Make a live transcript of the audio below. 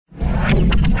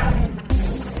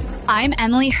I'm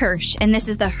Emily Hirsch, and this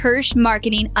is the Hirsch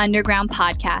Marketing Underground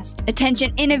Podcast.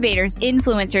 Attention innovators,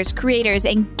 influencers, creators,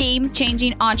 and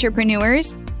game-changing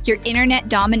entrepreneurs. Your internet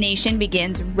domination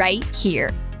begins right here.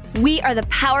 We are the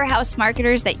powerhouse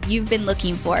marketers that you've been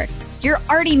looking for. You're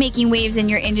already making waves in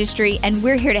your industry, and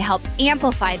we're here to help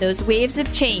amplify those waves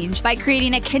of change by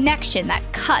creating a connection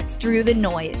that cuts through the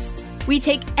noise. We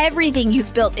take everything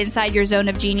you've built inside your zone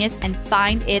of genius and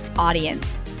find its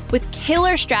audience. With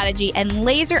killer strategy and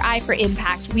laser eye for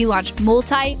impact, we launch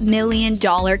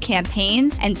multi-million-dollar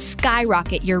campaigns and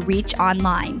skyrocket your reach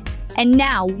online. And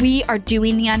now we are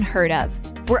doing the unheard of.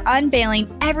 We're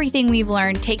unveiling everything we've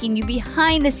learned, taking you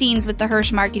behind the scenes with the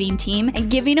Hirsch marketing team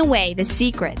and giving away the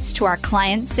secrets to our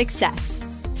clients' success.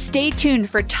 Stay tuned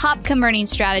for top converting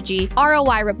strategy,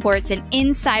 ROI reports, and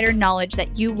insider knowledge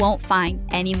that you won't find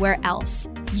anywhere else.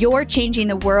 You're changing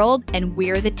the world, and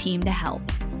we're the team to help.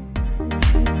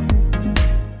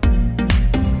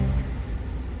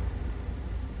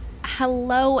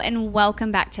 Hello and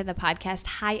welcome back to the podcast.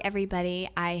 Hi, everybody.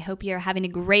 I hope you're having a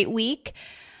great week.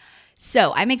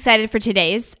 So I'm excited for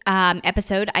today's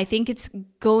episode. I think it's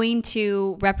going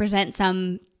to represent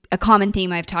a common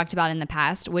theme I've talked about in the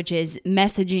past, which is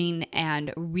messaging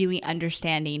and really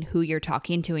understanding who you're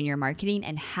talking to in your marketing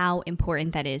and how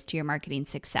important that is to your marketing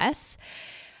success.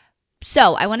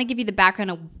 So I want to give you the background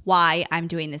of why I'm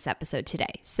doing this episode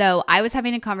today. So I was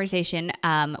having a conversation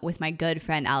with my good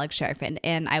friend, Alex Sharfin,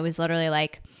 and I was literally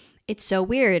like, it's so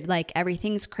weird. Like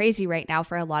everything's crazy right now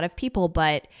for a lot of people,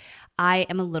 but I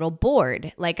am a little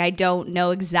bored. Like I don't know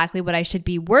exactly what I should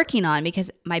be working on because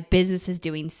my business is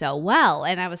doing so well.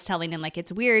 And I was telling him like,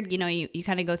 it's weird, you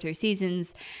kind of go through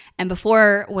seasons. And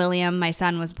before William, my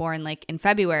son, was born like in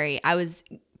February, I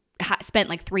spent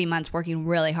like 3 months working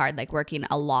really hard, like working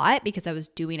a lot because I was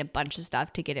doing a bunch of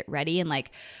stuff to get it ready and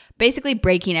like basically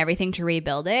breaking everything to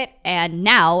rebuild it. And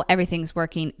now everything's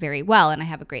working very well. And I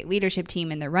have a great leadership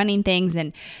team and they're running things.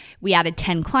 And we added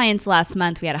 10 clients last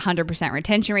month. We had 100%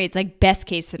 retention rate. It's like best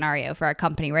case scenario for our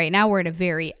company. Right now we're in a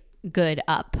very good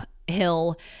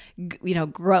uphill,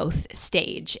 growth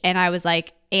stage. And I was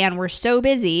like, and we're so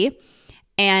busy.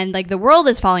 And like the world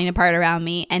is falling apart around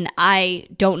me and I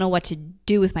don't know what to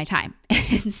do with my time.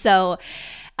 And so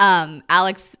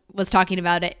Alex was talking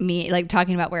about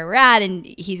where we're at, and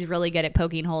he's really good at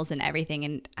poking holes in everything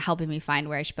and helping me find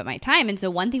where I should put my time. And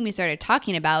so one thing we started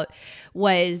talking about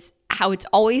was how it's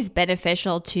always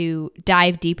beneficial to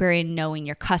dive deeper in knowing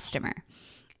your customer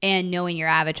and knowing your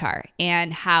avatar,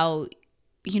 and how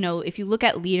if you look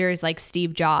at leaders like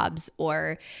Steve Jobs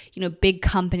or big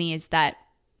companies that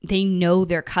they know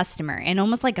their customer and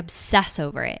almost like obsess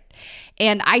over it.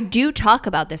 And I do talk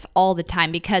about this all the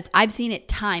time because I've seen it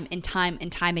time and time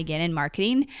and time again in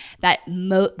marketing that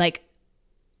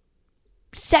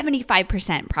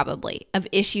 75% probably of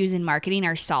issues in marketing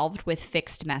are solved with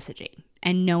fixed messaging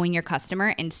and knowing your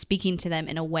customer and speaking to them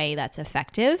in a way that's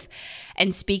effective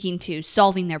and speaking to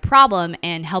solving their problem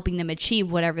and helping them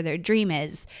achieve whatever their dream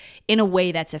is in a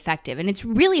way that's effective. And it's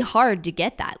really hard to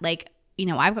get that.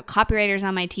 I've got copywriters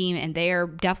on my team and they are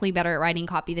definitely better at writing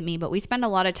copy than me, but we spend a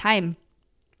lot of time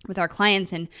with our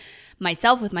clients and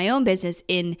myself with my own business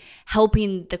in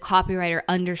helping the copywriter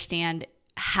understand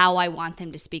how I want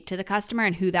them to speak to the customer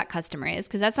and who that customer is,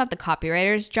 because that's not the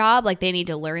copywriter's job. Like they need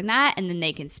to learn that and then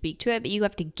they can speak to it, but you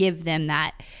have to give them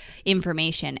that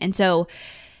information. And so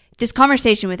this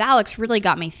conversation with Alex really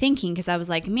got me thinking, because I was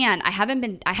like, man, I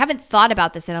haven't thought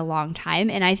about this in a long time.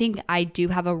 And I think I do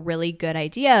have a really good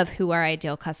idea of who our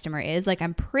ideal customer is. Like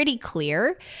I'm pretty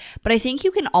clear, but I think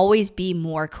you can always be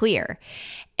more clear.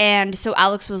 And so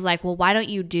Alex was like, well, why don't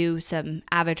you do some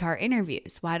avatar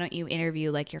interviews? Why don't you interview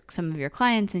like some of your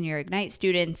clients and your Ignite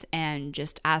students and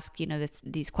just ask,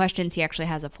 these questions? He actually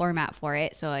has a format for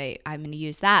it. So I'm going to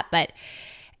use that.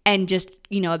 And just,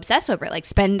 obsess over it, like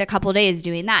spend a couple of days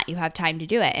doing that. You have time to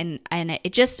do it. And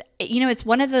it just, it's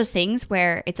one of those things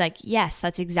where it's like, yes,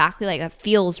 that's exactly like, that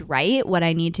feels right, what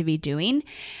I need to be doing.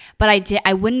 But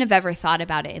I wouldn't have ever thought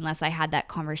about it unless I had that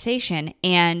conversation.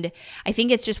 And I think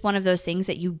it's just one of those things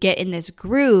that you get in this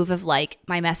groove of like,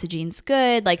 my messaging's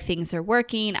good, like things are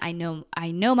working. I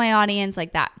know my audience,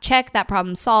 like that, check, that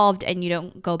problem solved. And you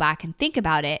don't go back and think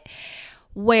about it.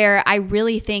 Where I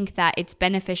really think that it's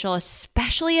beneficial,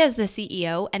 especially as the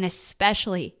CEO and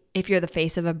especially if you're the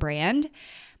face of a brand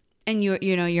and you're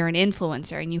an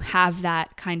influencer and you have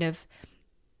that kind of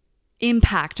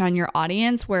impact on your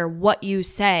audience where what you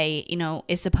say,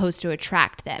 is supposed to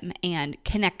attract them and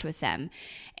connect with them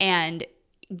and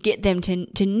get them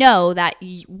to know that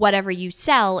whatever you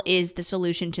sell is the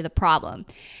solution to the problem.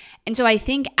 And so I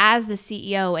think as the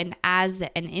CEO and as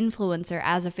an influencer,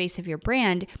 as a face of your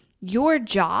brand, Your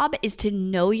job is to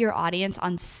know your audience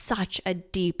on such a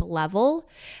deep level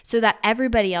so that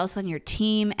everybody else on your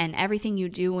team and everything you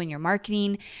do when you're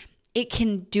marketing, it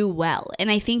can do well. And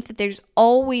I think that there's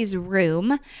always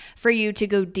room for you to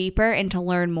go deeper and to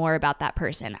learn more about that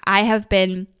person. I have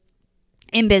been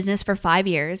in business for 5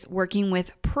 years, working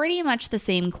with pretty much the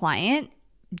same client,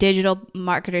 digital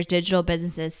marketers, digital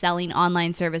businesses, selling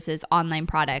online services, online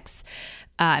products,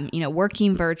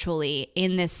 working virtually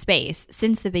in this space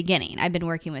since the beginning. I've been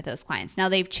working with those clients. Now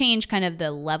they've changed kind of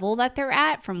the level that they're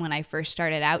at from when I first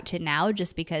started out to now,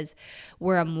 just because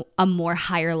we're a more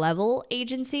higher level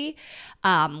agency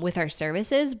with our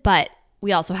services, but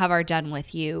we also have our done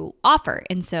with you offer.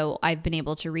 And so I've been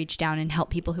able to reach down and help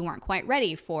people who aren't quite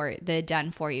ready for the done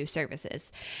for you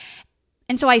services.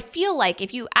 And so I feel like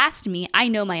if you asked me, I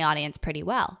know my audience pretty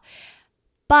well,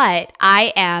 but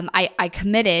I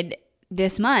committed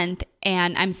this month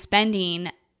and I'm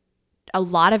spending a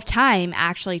lot of time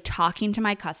actually talking to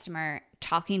my customer,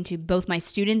 talking to both my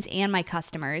students and my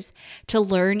customers to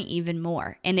learn even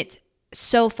more. And it's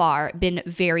so far been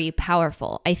very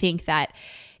powerful. I think that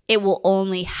it will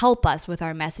only help us with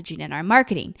our messaging and our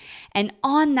marketing. And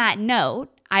on that note,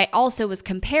 I also was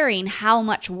comparing how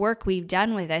much work we've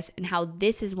done with this and how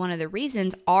this is one of the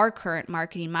reasons our current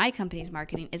marketing, my company's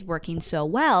marketing, is working so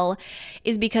well,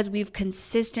 is because we've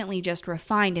consistently just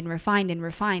refined our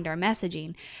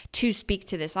messaging to speak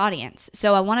to this audience.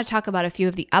 So I want to talk about a few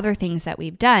of the other things that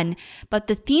we've done, but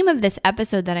the theme of this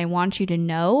episode that I want you to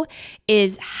know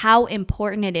is how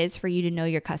important it is for you to know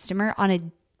your customer on a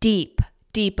deep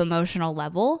emotional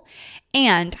level,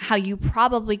 and how you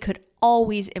probably could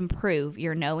always improve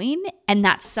your knowing. And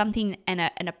that's something in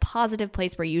a positive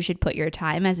place where you should put your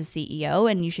time as a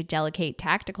CEO, and you should delegate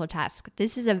tactical tasks.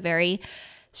 This is a very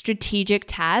strategic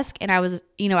task. And I was,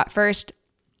 at first,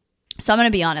 so I'm going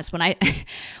to be honest, when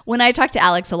I talk to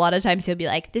Alex, a lot of times he'll be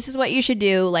like, this is what you should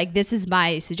do. Like, this is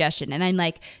my suggestion. And I'm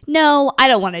like, no, I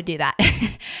don't want to do that.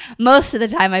 Most of the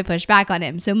time I push back on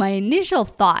him. So my initial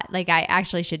thought, I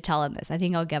actually should tell him this. I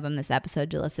think I'll give him this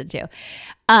episode to listen to.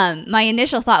 My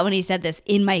initial thought when he said this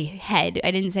in my head,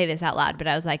 I didn't say this out loud, but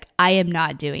I was like, I am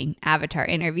not doing avatar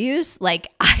interviews.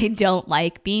 I don't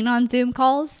like being on Zoom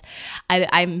calls.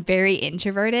 I'm very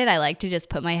introverted. I like to just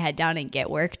put my head down and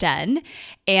get work done.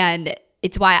 And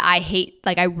it's why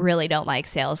I really don't like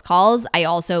sales calls. I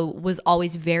also was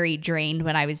always very drained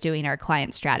when I was doing our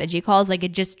client strategy calls.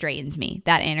 It just drains me,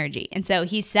 that energy. And so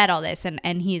he said all this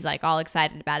and he's all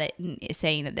excited about it and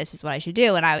saying that this is what I should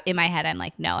do. And in my head, I'm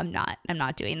like, no, I'm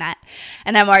not doing that.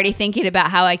 And I'm already thinking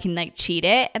about how I can cheat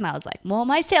it. And I was like, well,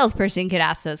 my salesperson could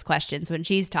ask those questions when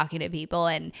she's talking to people.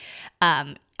 And,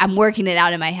 I'm working it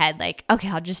out in my head, okay,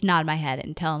 I'll just nod my head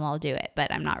and tell him I'll do it,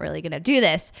 but I'm not really going to do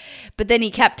this. But then he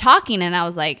kept talking and I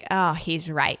was like, oh, he's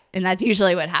right. And that's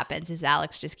usually what happens is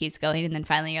Alex just keeps going. And then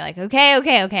finally you're like,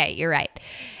 okay, you're right.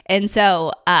 And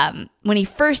so when he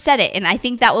first said it, and I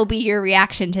think that will be your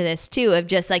reaction to this too, of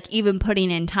just even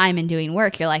putting in time and doing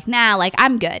work, you're like, nah,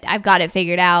 I'm good. I've got it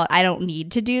figured out. I don't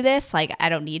need to do this. I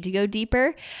don't need to go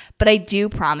deeper. But I do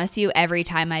promise you, every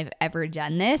time I've ever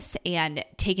done this and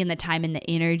taken the time and the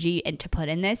energy and to put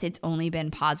in this, it's only been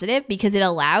positive, because it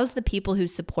allows the people who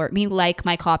support me, like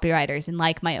my copywriters and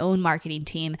like my own marketing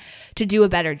team, to do a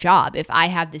better job if I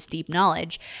have this deep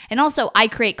knowledge. And also I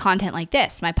create content like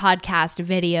this, my podcast,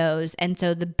 videos. And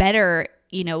so the better,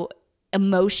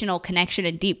 emotional connection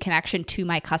and deep connection to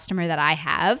my customer that I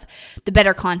have, the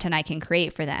better content I can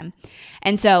create for them.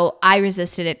 And so I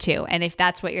resisted it too. And if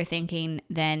that's what you're thinking,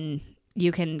 then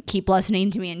you can keep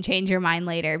listening to me and change your mind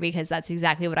later, because that's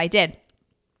exactly what I did.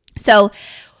 So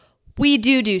we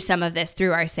do some of this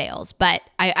through our sales, but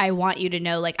I want you to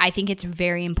know, I think it's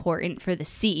very important for the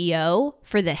CEO,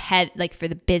 for the head, for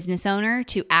the business owner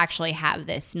to actually have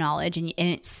this knowledge. And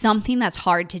it's something that's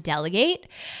hard to delegate,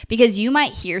 because you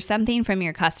might hear something from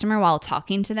your customer while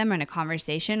talking to them in a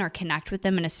conversation or connect with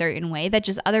them in a certain way that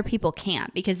just other people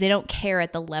can't, because they don't care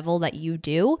at the level that you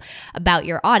do about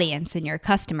your audience and your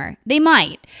customer. They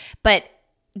might, but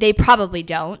they probably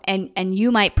don't, and you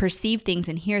might perceive things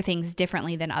and hear things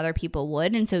differently than other people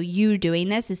would. And so you doing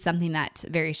this is something that's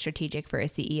very strategic for a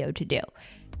CEO to do.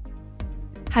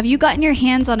 Have you gotten your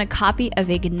hands on a copy of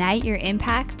Ignite Your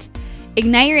Impact?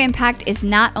 Ignite Your Impact is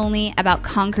not only about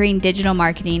conquering digital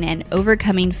marketing and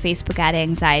overcoming Facebook ad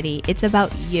anxiety, it's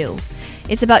about you.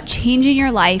 It's about changing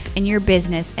your life and your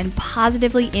business and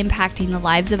positively impacting the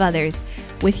lives of others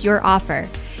with your offer.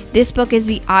 This book is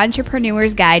the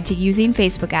entrepreneur's guide to using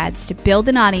Facebook ads to build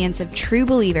an audience of true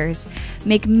believers,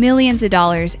 make millions of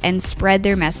dollars, and spread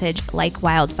their message like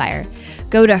wildfire.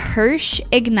 Go to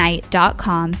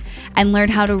HirschIgnite.com and learn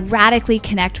how to radically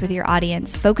connect with your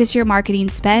audience, focus your marketing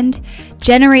spend,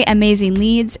 generate amazing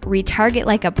leads, retarget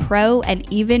like a pro,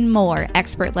 and even more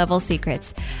expert level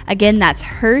secrets. Again, that's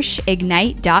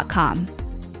HirschIgnite.com.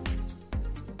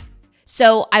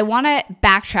 So I want to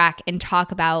backtrack and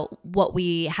talk about what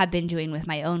we have been doing with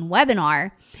my own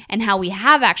webinar and how we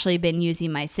have actually been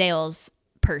using my sales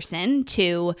person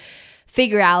to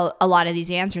figure out a lot of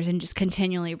these answers and just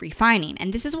continually refining.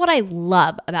 And this is what I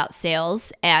love about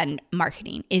sales and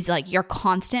marketing is like you're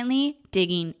constantly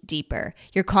digging deeper.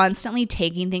 You're constantly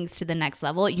taking things to the next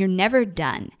level. You're never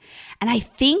done. And I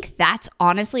think that's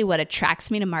honestly what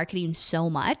attracts me to marketing so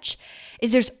much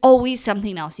is there's always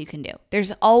something else you can do.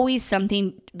 There's always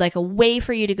something like a way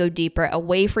for you to go deeper, a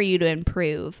way for you to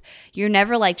improve. You're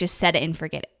never like just set it and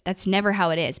forget it. That's never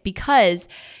how it is because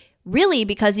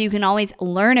you can always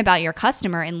learn about your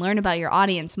customer and learn about your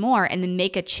audience more and then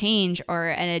make a change or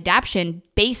an adaptation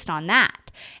based on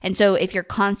that. And so if you're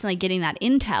constantly getting that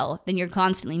intel, then you're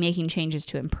constantly making changes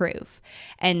to improve.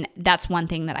 And that's one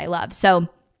thing that I love. So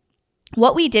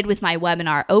what we did with my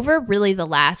webinar over really the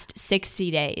last 60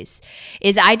 days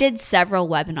is I did several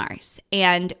webinars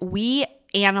and we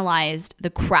analyzed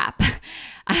the crap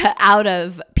out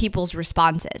of people's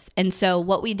responses. And so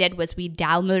what we did was we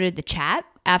downloaded the chat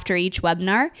after each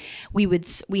webinar.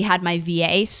 We had my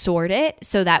VA sort it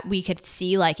so that we could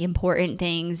see like important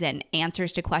things and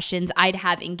answers to questions. I'd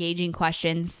have engaging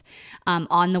questions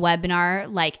on the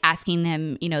webinar, like asking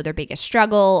them, their biggest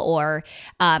struggle or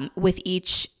with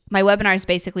each. My webinar is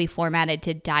basically formatted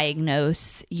to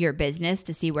diagnose your business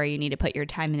to see where you need to put your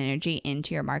time and energy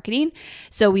into your marketing.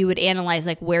 So we would analyze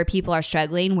like where people are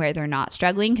struggling, where they're not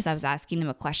struggling, because I was asking them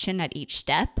a question at each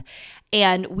step.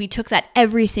 And we took that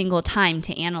every single time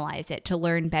to analyze it, to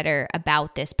learn better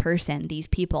about this person, these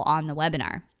people on the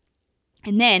webinar.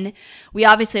 And then we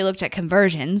obviously looked at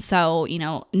conversions. So,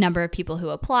 number of people who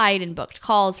applied and booked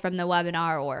calls from the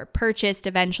webinar or purchased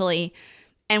eventually.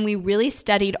 And we really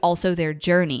studied also their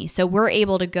journey. So we're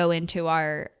able to go into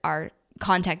our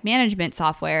contact management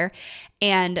software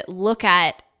and look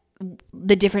at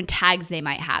the different tags they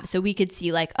might have. So we could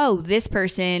see like, oh, this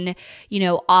person,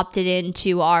 opted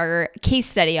into our case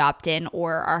study opt-in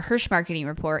or our Hirsch marketing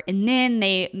report. And then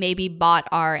they maybe bought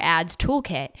our ads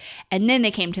toolkit and then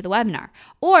they came to the webinar.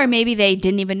 Or maybe they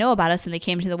didn't even know about us and they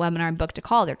came to the webinar and booked a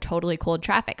call. They're totally cold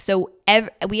traffic. So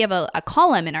we have a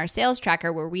column in our sales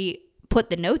tracker where we put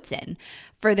the notes in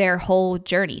for their whole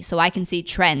journey. So I can see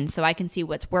trends, so I can see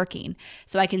what's working,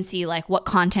 so I can see like what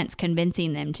content's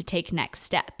convincing them to take next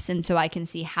steps. And so I can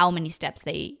see how many steps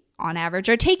they on average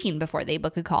are taking before they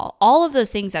book a call. All of those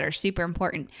things that are super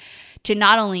important to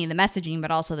not only the messaging, but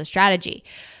also the strategy.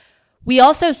 We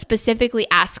also specifically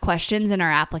ask questions in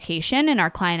our application, in our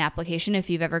client application.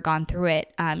 If you've ever gone through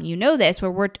it, you know this,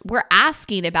 where we're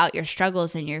asking about your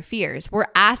struggles and your fears. We're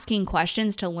asking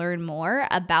questions to learn more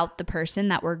about the person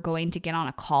that we're going to get on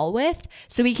a call with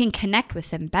so we can connect with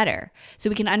them better,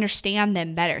 so we can understand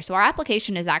them better. So our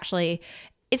application is actually,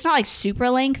 it's not like super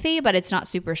lengthy, but it's not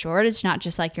super short. It's not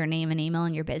just like your name and email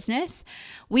and your business.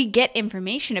 We get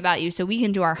information about you so we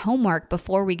can do our homework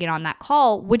before we get on that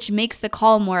call, which makes the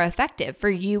call more effective for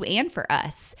you and for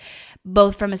us,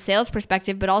 both from a sales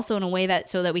perspective, but also in a way that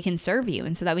so that we can serve you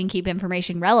and so that we can keep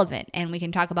information relevant and we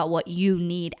can talk about what you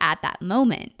need at that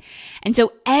moment. And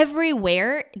so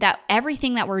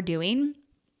everything that we're doing,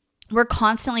 we're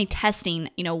constantly testing,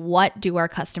 what do our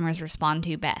customers respond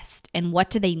to best and what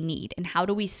do they need and how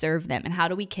do we serve them and how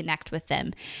do we connect with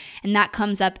them? And that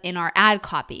comes up in our ad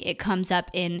copy. It comes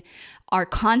up in our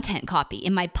content copy,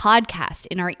 in my podcast,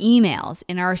 in our emails,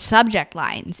 in our subject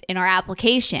lines, in our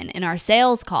application, in our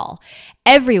sales call.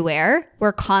 Everywhere,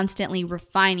 we're constantly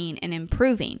refining and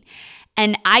improving.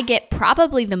 And I get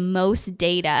probably the most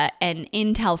data and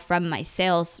intel from my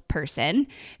salesperson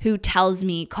who tells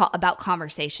me about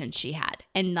conversations she had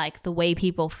and like the way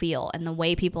people feel and the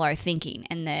way people are thinking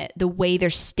and the way they're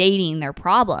stating their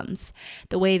problems,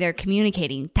 the way they're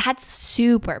communicating. That's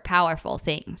super powerful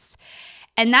things.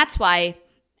 And that's why,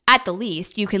 at the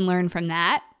least, you can learn from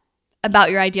that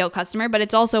about your ideal customer, but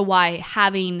it's also why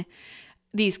having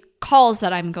these calls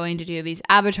that I'm going to do, these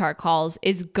avatar calls,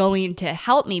 is going to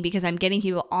help me because I'm getting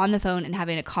people on the phone and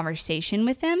having a conversation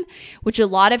with them, which a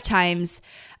lot of times,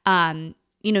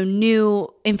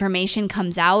 new information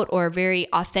comes out or very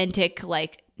authentic,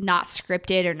 like not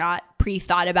scripted or not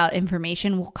pre-thought about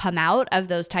information will come out of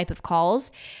those type of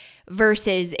calls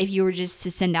versus if you were just to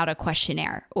send out a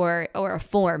questionnaire or a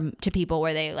form to people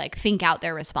where they like think out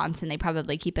their response and they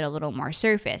probably keep it a little more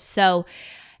surface. So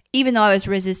even though I was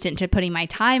resistant to putting my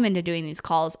time into doing these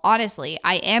calls, honestly,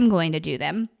 I am going to do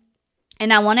them.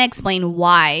 And I want to explain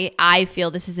why I feel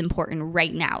this is important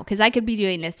right now, because I could be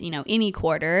doing this, any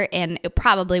quarter, and it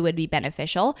probably would be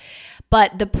beneficial.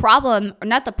 But the problem, or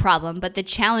not the problem, but the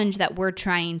challenge that we're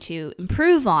trying to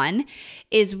improve on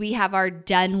is we have our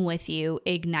Done With You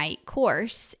Ignite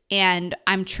course. And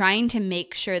I'm trying to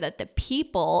make sure that the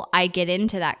people I get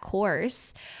into that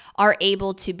course are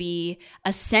able to be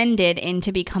ascended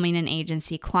into becoming an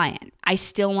agency client. I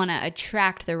still want to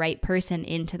attract the right person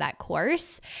into that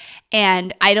course.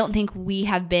 And I don't think we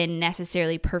have been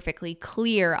necessarily perfectly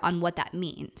clear on what that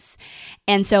means.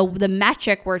 And so the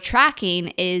metric we're tracking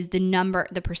is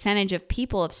the percentage of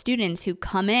people, of students who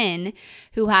come in,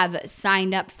 who have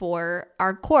signed up for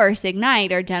our course,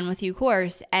 Ignite, our Done With You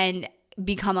course, and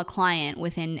become a client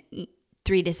within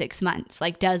 3 to 6 months.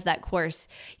 Like, does that course,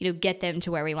 get them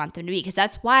to where we want them to be? Because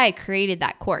that's why I created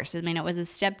that course. I mean, it was a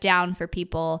step down for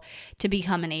people to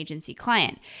become an agency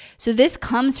client. So this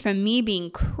comes from me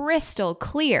being crystal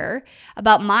clear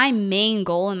about my main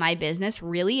goal in my business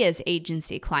really is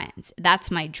agency clients.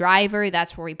 That's my driver.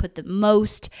 That's where we put the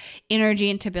most energy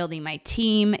into building my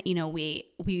team.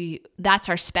 That's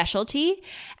our specialty.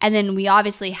 And then we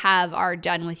obviously have our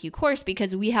Done With You course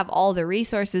because we have all the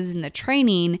resources and the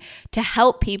training to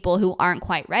help people who aren't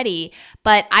quite ready.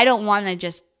 But I don't want to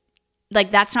just,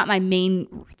 that's not my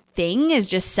main thing, is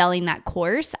just selling that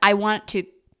course. I want to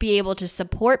be able to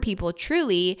support people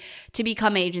truly to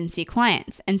become agency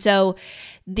clients. And so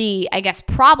the,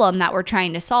 problem that we're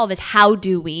trying to solve is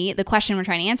the question we're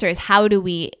trying to answer is how do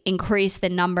we increase the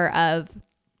number of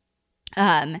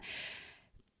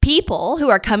people who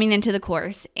are coming into the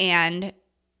course and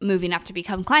moving up to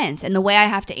become clients. And the way I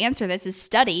have to answer this is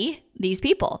study these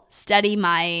people, study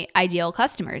my ideal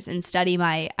customers and study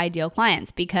my ideal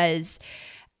clients, because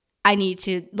I need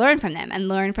to learn from them and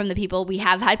learn from the people. We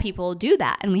have had people do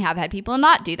that and we have had people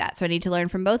not do that. So I need to learn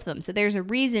from both of them. So there's a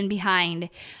reason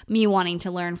behind me wanting to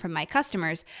learn from my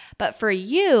customers. But for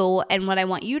you, and what I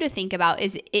want you to think about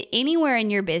is anywhere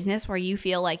in your business where you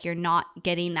feel like you're not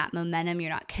getting that momentum, you're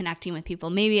not connecting with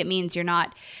people. Maybe it means you're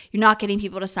not getting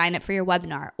people to sign up for your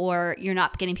webinar, or you're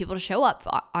not getting people to show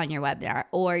up on your webinar,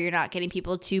 or you're not getting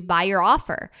people to buy your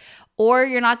offer, or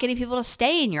you're not getting people to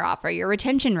stay in your offer, your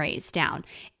retention rate's down.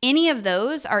 Any of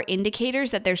those are indicators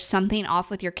that there's something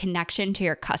off with your connection to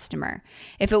your customer.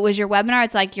 If it was your webinar,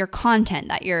 it's like your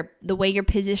content, the way you're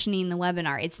positioning the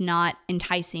webinar, it's not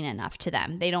enticing enough to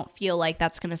them. They don't feel like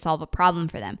that's going to solve a problem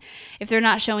for them. If they're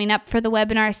not showing up for the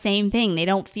webinar, same thing. They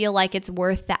don't feel like it's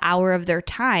worth the hour of their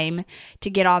time to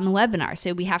get on the webinar.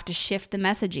 So we have to shift the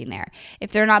messaging there.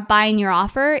 If they're not buying your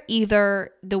offer,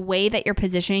 either the way that you're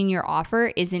positioning your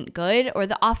offer isn't good, or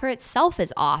the offer itself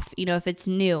is off, if it's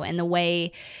new and the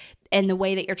way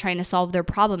that you're trying to solve their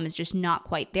problem is just not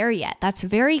quite there yet. That's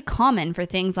very common for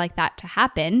things like that to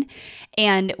happen.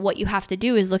 And what you have to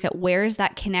do is look at where is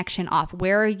that connection off?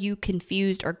 Where are you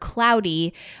confused or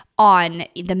cloudy on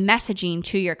the messaging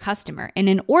to your customer? And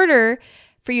in order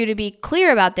for you to be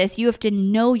clear about this, you have to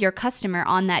know your customer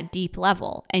on that deep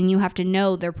level, and you have to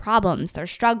know their problems, their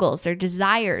struggles, their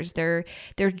desires, their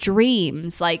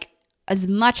dreams, like as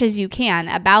much as you can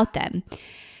about them.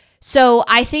 So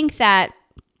I think that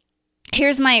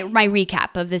here's my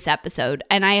recap of this episode.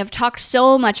 And I have talked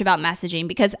so much about messaging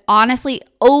because honestly,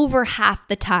 over half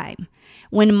the time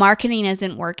when marketing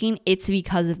isn't working, it's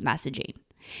because of messaging.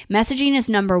 Messaging is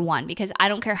number one, because I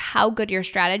don't care how good your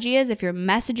strategy is. If your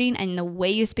messaging and the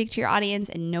way you speak to your audience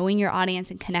and knowing your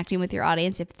audience and connecting with your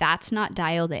audience, if that's not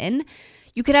dialed in,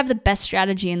 you could have the best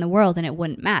strategy in the world and it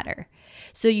wouldn't matter.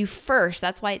 So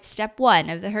that's why it's step one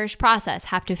of the Hirsch process,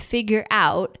 have to figure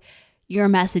out your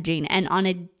messaging and on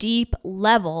a deep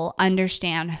level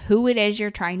understand who it is you're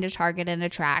trying to target and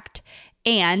attract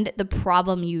and the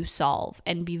problem you solve,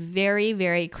 and be very,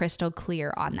 very crystal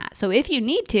clear on that. So if you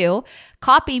need to,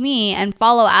 copy me and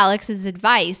follow Alex's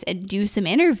advice and do some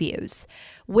interviews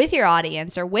with your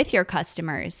audience or with your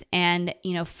customers and,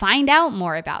 find out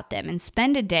more about them and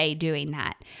spend a day doing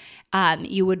that.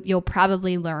 You'll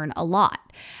probably learn a lot.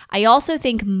 I also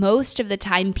think most of the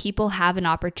time people have an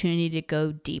opportunity to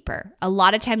go deeper. A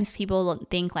lot of times people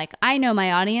think like, I know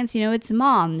my audience, it's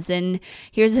moms, and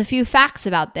here's a few facts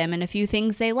about them and a few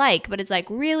things they like. But it's like,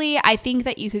 really, I think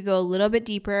that you could go a little bit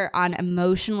deeper on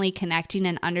emotionally connecting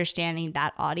and understanding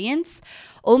that audience.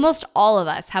 Almost all of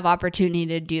us have opportunity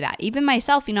to do that. Even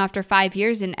myself, after 5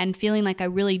 years and feeling like I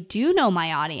really do know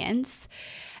my audience,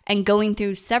 and going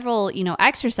through several,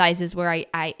 exercises where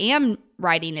I am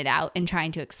writing it out and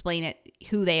trying to explain it,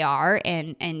 who they are,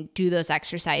 and do those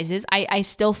exercises, I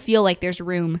still feel like there's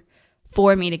room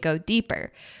for me to go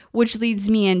deeper, which leads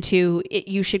me into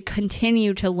you should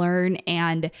continue to learn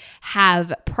and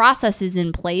have processes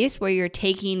in place where you're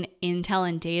taking intel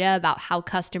and data about how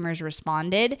customers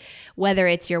responded, whether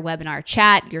it's your webinar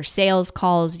chat, your sales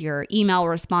calls, your email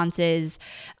responses,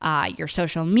 your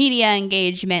social media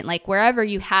engagement, like wherever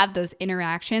you have those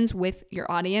interactions with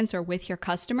your audience or with your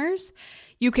customers,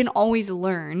 you can always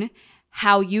learn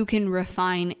how you can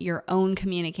refine your own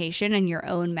communication and your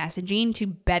own messaging to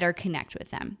better connect with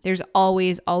them. There's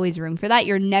always room for that.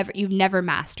 You've never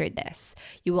mastered this.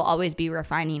 You will always be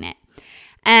refining it.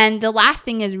 And the last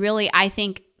thing is really, I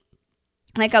think,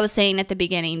 like I was saying at the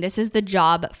beginning, this is the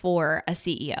job for a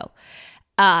CEO.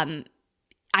 I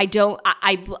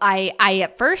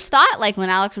at first thought, like when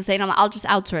Alex was saying, I'll just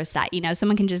outsource that,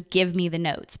 someone can just give me the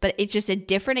notes, but it's just a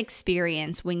different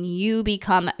experience when you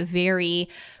become very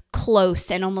close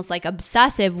and almost like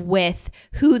obsessive with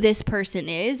who this person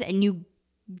is and you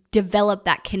develop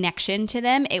that connection to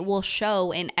them. It will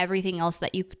show in everything else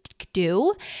that you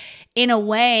do in a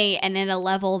way and in a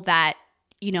level that,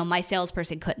 my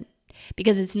salesperson couldn't.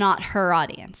 Because it's not her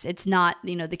audience. It's not,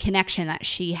 the connection that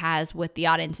she has with the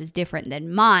audience is different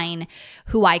than mine,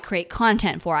 who I create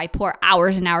content for. I pour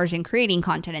hours and hours in creating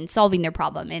content and solving their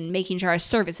problem and making sure our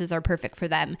services are perfect for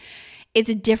them. It's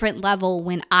a different level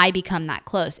when I become that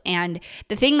close. And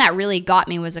the thing that really got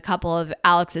me was a couple of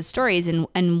Alex's stories.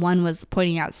 And one was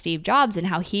pointing out Steve Jobs and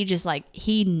how he just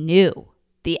he knew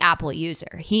the Apple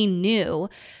user. He knew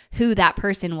who that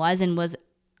person was and was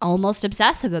almost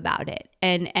obsessive about it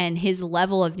and his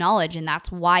level of knowledge. And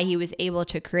that's why he was able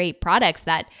to create products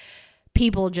that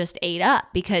people just ate up,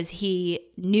 because he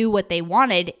knew what they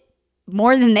wanted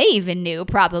more than they even knew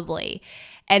probably.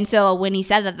 And so when he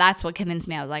said that, that's what convinced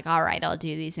me. I was like, all right, I'll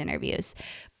do these interviews.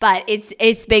 But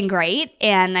it's been great,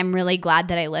 and I'm really glad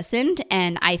that I listened.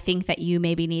 And I think that you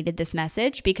maybe needed this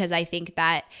message, because I think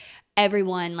that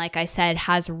everyone, like I said,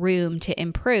 has room to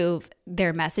improve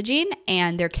their messaging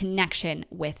and their connection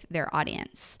with their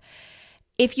audience.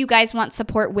 If you guys want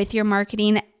support with your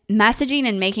marketing, messaging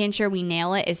and making sure we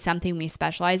nail it is something we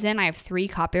specialize in. I have 3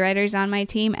 copywriters on my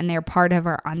team, and they're part of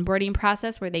our onboarding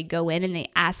process where they go in and they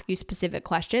ask you specific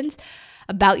questions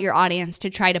about your audience to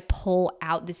try to pull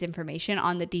out this information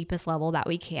on the deepest level that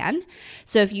we can.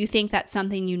 So if you think that's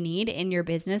something you need in your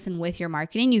business and with your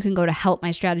marketing, you can go to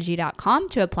helpmystrategy.com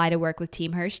to apply to work with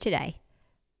Team Hirsch today.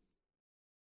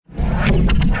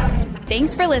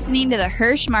 Thanks for listening to the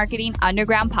Hirsch Marketing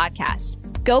Underground podcast.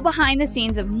 Go behind the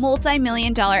scenes of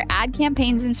multi-million-dollar ad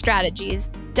campaigns and strategies,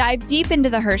 dive deep into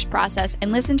the Hirsch process,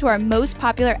 and listen to our most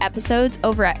popular episodes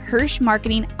over at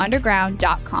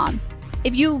hirschmarketingunderground.com.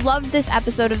 If you loved this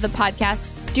episode of the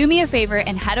podcast, do me a favor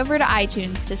and head over to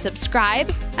iTunes to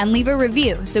subscribe and leave a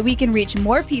review so we can reach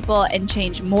more people and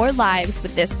change more lives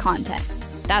with this content.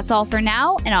 That's all for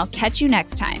now, and I'll catch you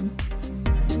next time.